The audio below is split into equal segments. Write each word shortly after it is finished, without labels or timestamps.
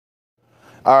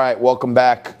All right, welcome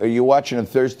back. You're watching a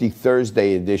Thirsty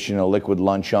Thursday edition of Liquid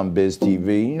Lunch on Biz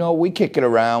TV. You know, we kick it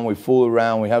around, we fool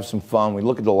around, we have some fun, we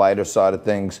look at the lighter side of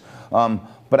things.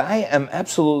 But I am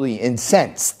absolutely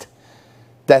incensed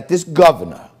that this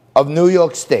governor of New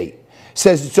York State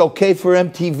says it's okay for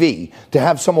MTV to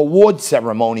have some award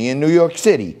ceremony in New York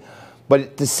City. But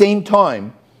at the same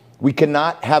time, we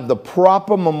cannot have the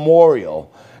proper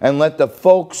memorial and let the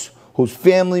folks whose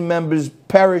family members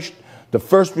perished, the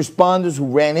first responders who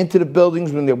ran into the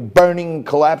buildings when they were burning and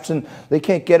collapsing, they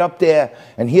can't get up there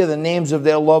and hear the names of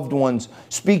their loved ones,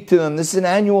 speak to them. This is an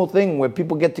annual thing where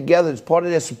people get together. It's part of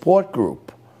their support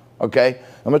group, okay?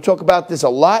 I'm going to talk about this a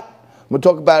lot. I'm going to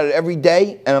talk about it every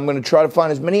day, and I'm going to try to find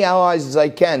as many allies as I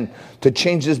can to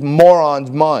change this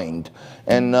moron's mind.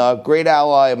 And a great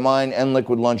ally of mine and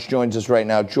Liquid Lunch joins us right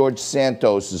now. George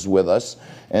Santos is with us,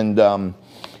 and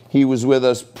he was with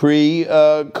us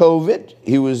pre-COVID.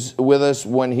 He was with us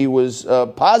when he was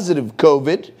positive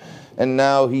COVID, and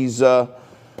now he's no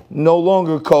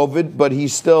longer COVID, but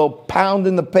he's still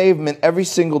pounding the pavement every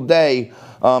single day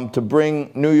to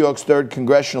bring New York's 3rd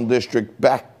Congressional District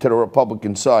back to the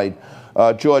Republican side.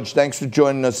 George, thanks for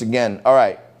joining us again. All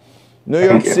right, New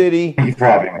York City, thank you for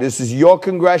having me. This is your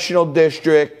congressional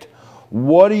district.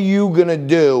 What are you going to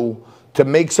do to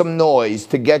make some noise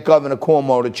to get Governor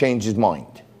Cuomo to change his mind?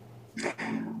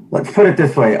 Let's put it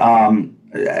this way,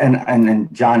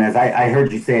 and John, as I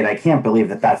heard you say it, I can't believe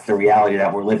that that's the reality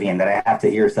that we're living in, that I have to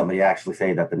hear somebody actually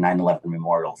say that the 9/11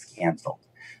 memorial is canceled.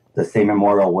 The same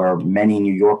memorial where many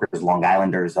New Yorkers, Long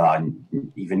Islanders,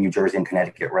 even New Jersey and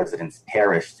Connecticut residents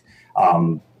perished,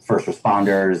 first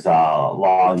responders,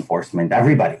 law enforcement,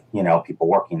 everybody, you know, people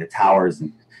working the towers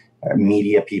and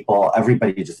media people,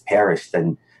 everybody just perished.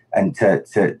 And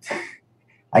to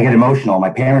I get emotional. My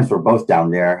parents were both down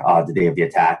there the day of the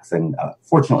attacks, and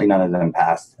fortunately, none of them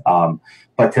passed.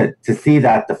 But to see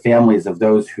that the families of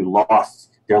those who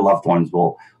lost their loved ones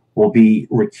will be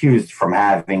recused from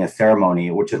having a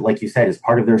ceremony, which, like you said, is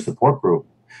part of their support group,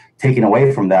 taken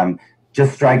away from them,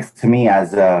 just strikes to me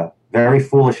as a very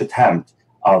foolish attempt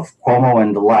of Cuomo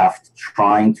and the left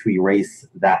trying to erase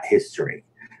that history,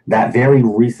 that very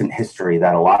recent history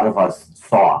that a lot of us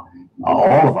saw.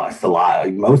 All of us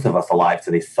alive, most of us alive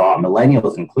today saw,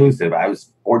 millennials inclusive. I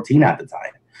was 14 at the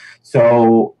time.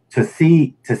 So to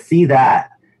see that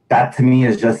to me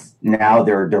is just, now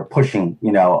they're pushing,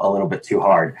 you know, a little bit too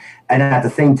hard. And at the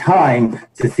same time,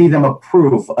 to see them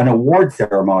approve an award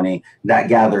ceremony that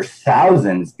gathers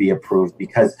thousands be approved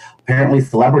because apparently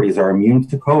celebrities are immune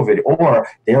to COVID, or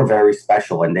they're very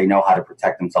special and they know how to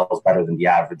protect themselves better than the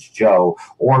average Joe,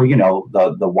 or, you know,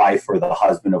 the wife or the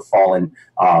husband of fallen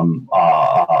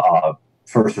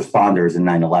first responders in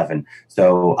 9/11.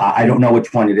 So I don't know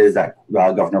which one it is that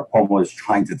Governor Cuomo is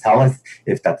trying to tell us,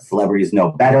 if that the celebrities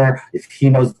know better, if he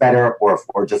knows better, or if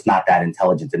we're just not that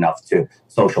intelligent enough to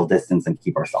social distance and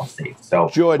keep ourselves safe. So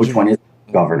Georgie, which one is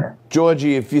Governor?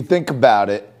 Georgie, if you think about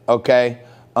it, okay,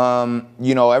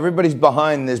 you know, everybody's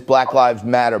behind this Black Lives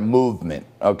Matter movement,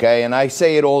 okay? And I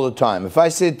say it all the time. If I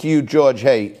said to you, George,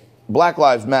 hey, Black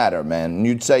Lives Matter, man, and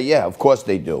you'd say, yeah, of course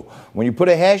they do. When you put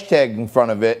a hashtag in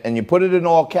front of it and you put it in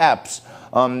all caps,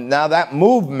 now that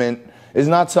movement is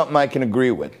not something I can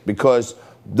agree with, because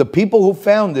the people who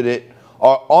founded it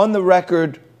are on the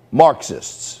record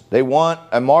Marxists. They want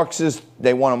a Marxist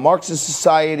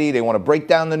society. They want to break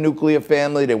down the nuclear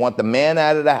family. They want the man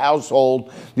out of the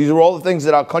household. These are all the things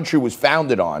that our country was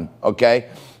founded on, okay?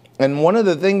 And one of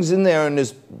the things in there in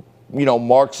this, you know,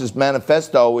 Marxist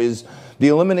manifesto is the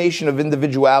elimination of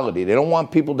individuality. They don't want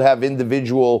people to have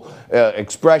individual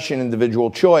expression,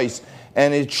 individual choice.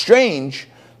 And it's strange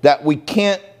that we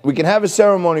can have a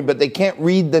ceremony, but they can't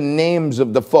read the names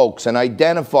of the folks and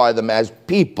identify them as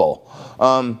people.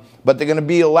 But they're going to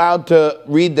be allowed to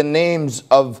read the names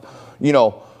of, you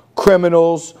know,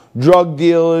 criminals, drug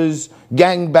dealers,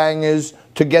 gangbangers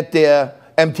to get their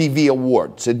MTV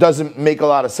awards. It doesn't make a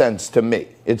lot of sense to me.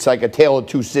 It's like a tale of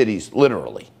two cities,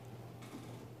 literally.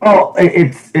 Well,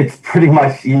 it's pretty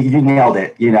much, you nailed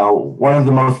it. You know, one of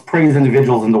the most praised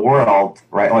individuals in the world,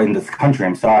 right, or in this country,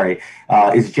 I'm sorry,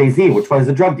 is Jay-Z, which was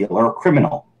a drug dealer, a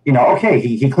criminal. You know, okay,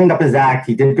 he cleaned up his act,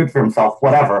 he did good for himself,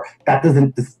 whatever. That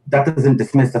doesn't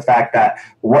dismiss the fact that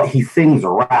what he sings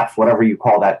or raps, whatever you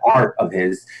call that art of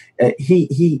his,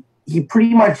 he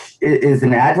pretty much is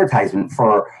an advertisement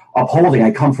for upholding.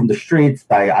 I come from the streets.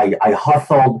 I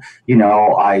hustled. You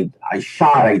know, I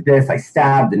shot. I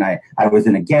stabbed, and I was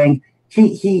in a gang.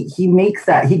 He makes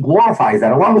that. He glorifies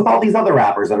that, along with all these other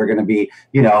rappers that are going to be,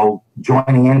 you know,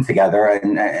 joining in together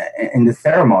in the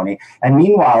ceremony. And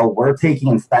meanwhile, we're taking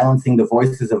and silencing the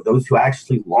voices of those who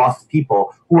actually lost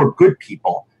people, who are good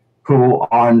people, who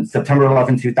on September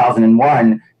 11,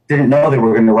 2001, didn't know they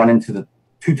were going to run into the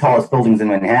two tallest buildings in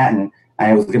Manhattan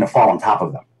and it was going to fall on top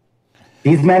of them.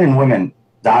 These men and women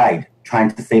died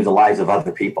trying to save the lives of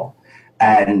other people.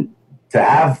 And to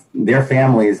have their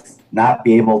families not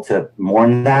be able to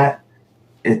mourn that,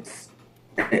 it's,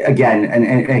 again, and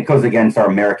it goes against our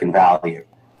American value.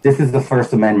 This is the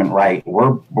First Amendment right.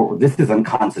 This is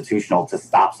unconstitutional to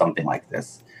stop something like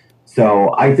this.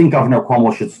 So I think Governor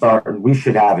Cuomo we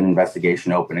should have an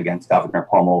investigation open against Governor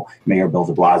Cuomo, Mayor Bill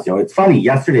de Blasio. It's funny,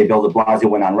 yesterday Bill de Blasio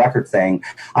went on record saying,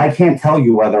 I can't tell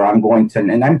you whether I'm going to,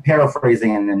 and I'm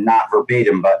paraphrasing and not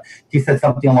verbatim, but he said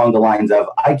something along the lines of,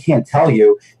 I can't tell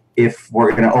you if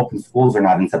we're going to open schools or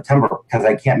not in September because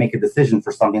I can't make a decision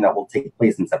for something that will take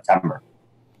place in September.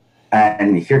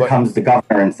 And here comes the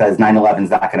governor and says 9/11 is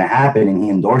not going to happen, and he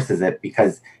endorses it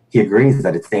because he agrees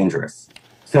that it's dangerous.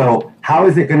 So how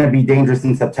is it going to be dangerous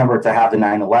in September to have the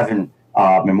 9/11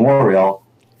 memorial?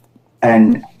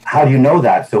 And how do you know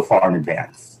that so far in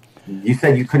advance? You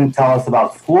said you couldn't tell us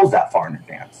about schools that far in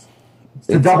advance. It's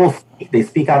a double speak. They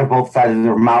speak out of both sides of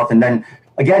their mouth. And then,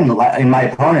 again, in my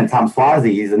opponent, Tom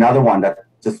Suozzi, he's another one that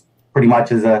just pretty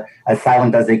much is as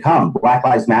silent as they come. Black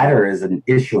Lives Matter is an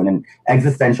issue and an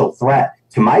existential threat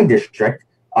to my district,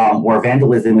 where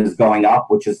vandalism is going up,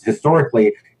 which is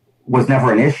historically was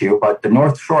never an issue, but the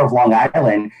North Shore of Long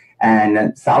Island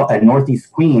and South and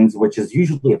Northeast Queens, which is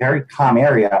usually a very calm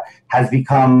area, has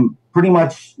become pretty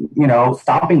much,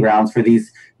 stomping grounds for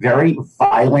these very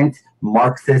violent,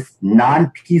 Marxist,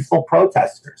 non-peaceful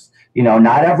protesters.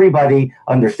 Not everybody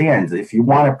understands. If you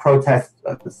want to protest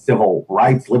civil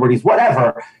rights, liberties,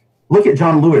 whatever, look at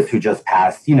John Lewis, who just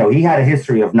passed. He had a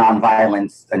history of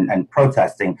nonviolence and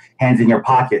protesting, hands in your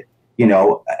pocket,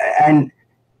 and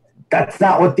that's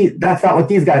not what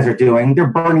these guys are doing. They're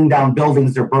burning down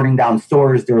buildings, they're burning down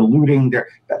stores, they're looting.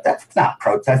 That's not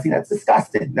protesting. That's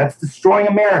disgusting. That's destroying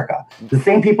America. The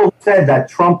same people who said that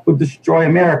Trump would destroy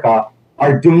America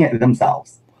are doing it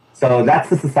themselves. So that's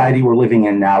the society we're living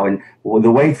in now. And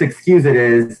the way to excuse it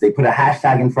is they put a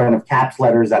hashtag in front of caps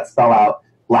letters that spell out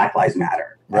Black Lives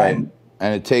Matter. Right.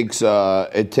 And it takes a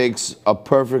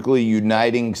perfectly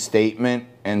uniting statement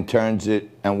and turns it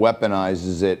and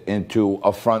weaponizes it into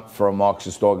a front for a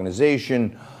Marxist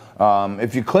organization.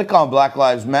 If you click on Black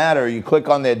Lives Matter, you click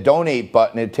on their donate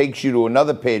button, it takes you to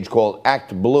another page called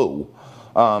Act Blue.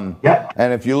 Yep.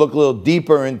 And if you look a little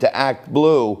deeper into Act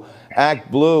Blue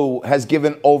has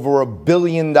given over $1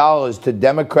 billion to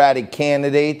Democratic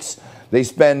candidates. They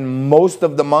spend most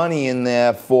of the money in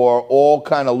there for all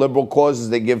kind of liberal causes.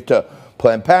 They give to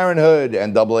Planned Parenthood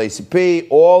and NAACP.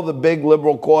 All the big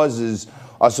liberal causes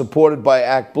are supported by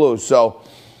Act Blue. So,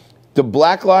 do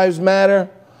Black Lives Matter,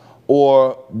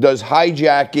 or does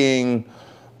hijacking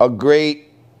a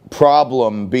great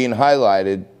problem being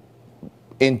highlighted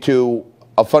into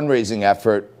a fundraising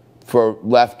effort for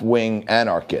left-wing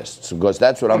anarchists? Because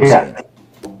that's what I'm saying.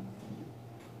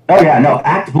 Oh yeah, no,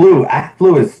 Act Blue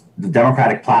is the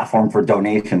Democratic platform for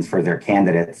donations for their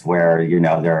candidates, where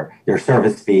their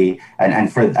service fee,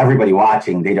 and for everybody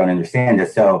watching, they don't understand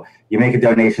this. So you make a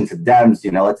donation to Dems,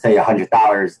 let's say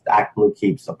 $100, Act Blue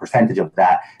keeps a percentage of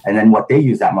that, and then what they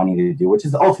use that money to do, which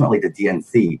is ultimately the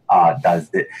DNC does,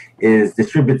 it is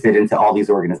distributes it into all these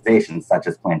organizations such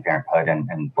as Planned Parenthood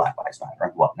and Black Lives Matter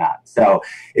and whatnot. So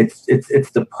it's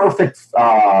the perfect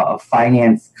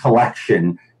finance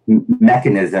collection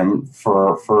mechanism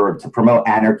to promote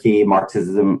anarchy,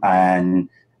 Marxism, and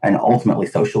ultimately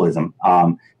socialism.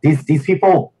 These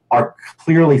people are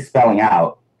clearly spelling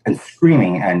out and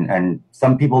screaming, and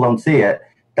some people don't see it,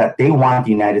 that they want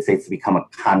the United States to become a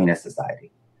communist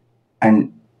society.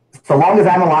 And so long as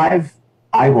I'm alive,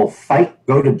 I will fight,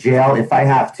 go to jail if I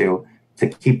have to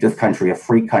keep this country a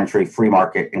free country, free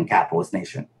market, and capitalist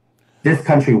nation. This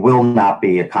country will not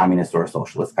be a communist or a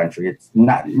socialist country. It's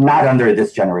not under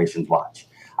this generation's watch.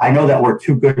 I know that we're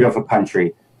too good of a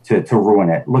country to ruin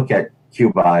it. Look at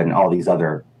Cuba and all these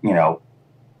other,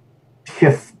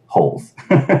 shift holes.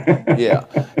 Yeah.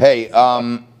 Hey,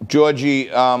 Georgie,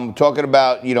 talking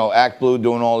about, Act Blue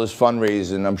doing all this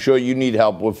fundraising. I'm sure you need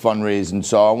help with fundraising.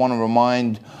 So I want to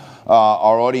remind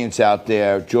our audience out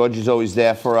there, George is always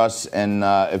there for us. And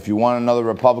if you want another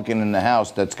Republican in the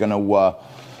House that's going to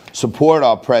support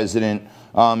our president,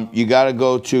 you got to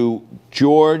go to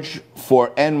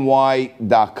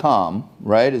georgeforny.com,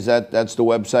 right? That's the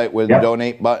website where the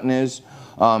donate button is.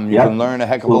 You can learn a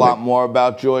heck of a lot more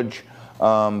about George.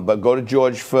 But go to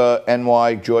George for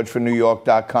NY,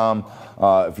 georgefornewyork.com.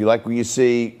 If you like what you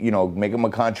see, make him a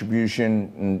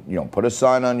contribution and, put a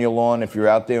sign on your lawn. If you're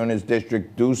out there in his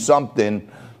district, do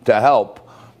something to help,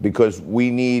 because we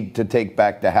need to take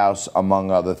back the House,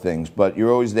 among other things. But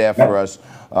you're always there for us.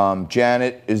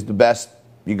 Janet is the best.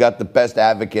 You got the best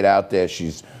advocate out there.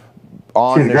 She's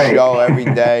on the show every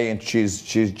day, and she's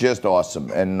just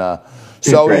awesome. And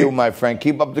so are you, my friend.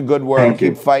 Keep up the good work.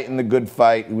 Keep fighting the good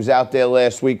fight. He was out there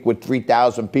last week with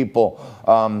 3,000 people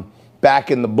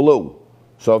back in the blue.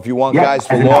 So if you want guys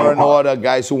for law and order,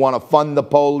 guys who want to fund the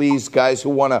police, guys who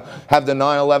want to have the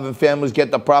 9/11 families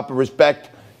get the proper respect,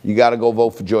 you got to go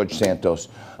vote for George Santos.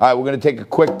 All right, we're going to take a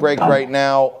quick break right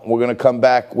now. We're going to come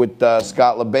back with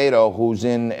Scott Lebedo, who's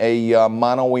in a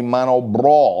mano-a-mano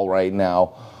brawl right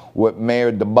now with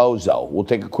Mayor DeBozo. We'll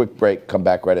take a quick break, come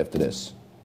back right after this.